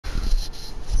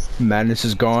Madness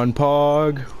is gone,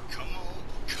 Pog. Come on,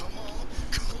 come on,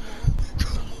 come on,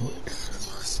 come on.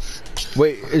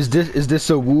 Wait, is this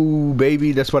a woo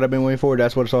baby? That's what I've been waiting for.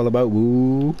 That's what it's all about.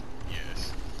 Woo.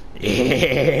 Yes.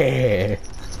 Yeah. I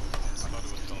thought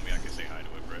it was telling me I could say hi to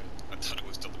it, bro. I thought it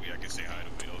was telling me I could say hi to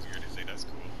it. I was here to say that's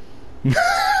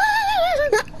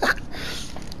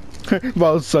cool.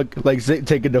 While suck like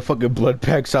taking the fucking blood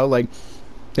packs out, like,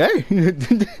 hey,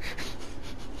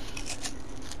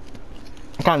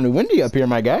 kind of windy up here,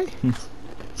 my guy. Oh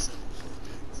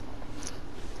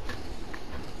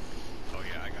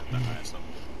yeah, I got the highest level.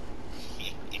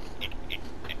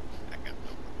 I got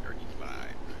the 35.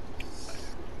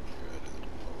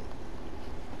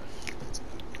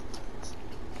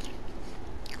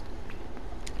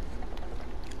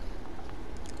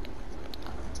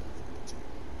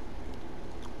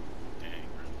 Dang,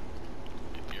 bro.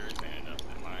 If yours ain't enough,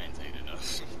 then mine's ain't enough.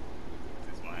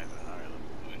 Because mine's a higher level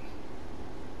one.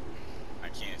 I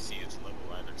can't see its level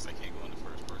either because I can't go into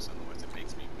first person, otherwise it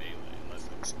makes me melee unless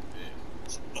it's dead.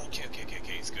 Okay,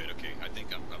 it's good, okay. I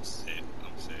think I'm set.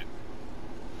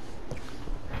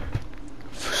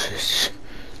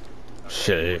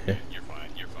 Shit. You're fine.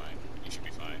 You should be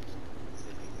fine.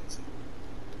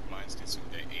 Mine's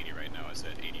consumed at 80 right now. It's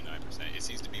at 89%. It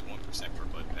seems to be 1% per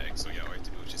blood pack, so yeah, all you have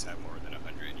to do is just have more than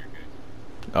 100 and you're good.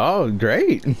 Oh,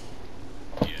 great. Yeah,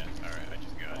 alright, I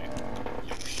just got it.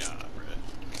 Yo, shot,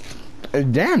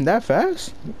 bruh. Damn, that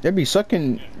fast? They be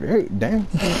sucking. Yeah. Hey, damn.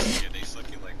 Yeah, they suck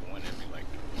you like one every like.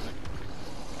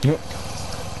 Yep.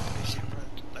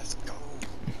 Let's go.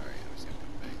 Alright, I'm just gonna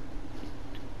come back.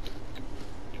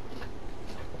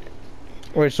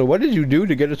 Wait, so what did you do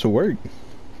to get it to work?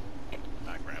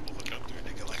 I grab a look up there,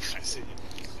 nigga, like I said.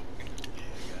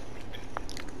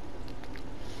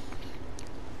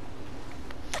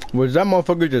 Was that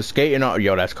motherfucker just skating out?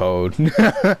 Yo, that's cold. So I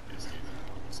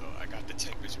got the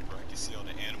tech vision where I can see all the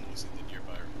animals in the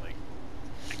nearby, like.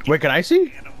 Wait, can I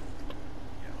see? Animal.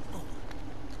 Yeah.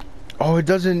 Oh, it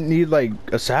doesn't need like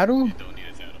a saddle? It don't need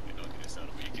a saddle.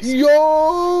 But you can see.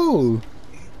 Yo!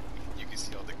 You can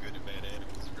see all the good and bad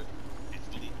animals, bro.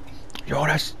 Yo,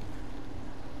 that's.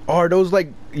 Are those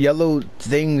like yellow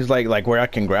things like where I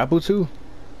can grapple to?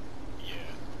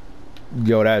 Yeah.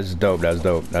 Yo, that's dope. That's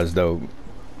dope. That's dope.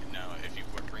 Now, if you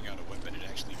bring out a weapon, it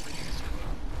actually raises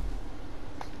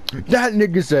you up. That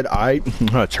nigga said, "I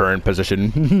turn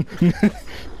position."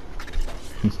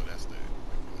 Okay, so that's the.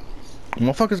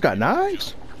 Motherfuckers got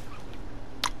knives.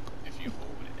 If you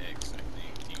hold X, I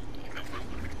think you.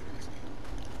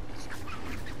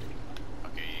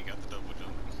 Okay, you got the double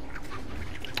jump.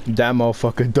 That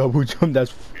motherfucker double jump.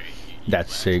 That's Okay, you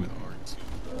that's sick. flash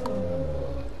with R2.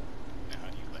 Now, how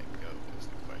do you let go? Is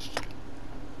the question.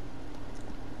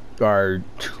 R2.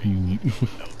 Okay, you let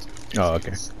go with L2. Oh, okay.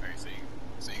 Alright,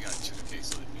 so you got two. Okay,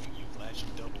 so if you flash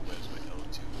double webs with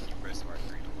L2, you press R3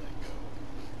 to let go.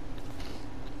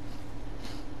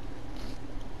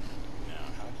 Now,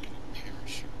 how do you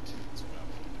parachute? That's what I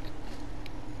want to know.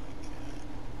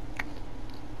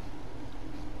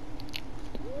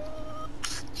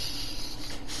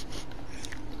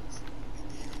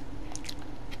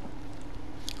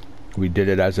 We did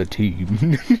it as a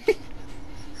team.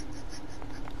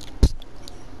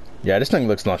 Yeah, this thing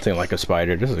looks nothing like a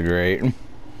spider. This is great.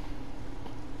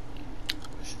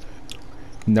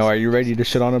 No, are you ready to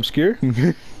shit on Obscure?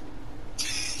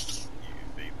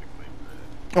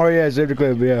 Oh yeah, save the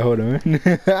clip. Yeah, hold on.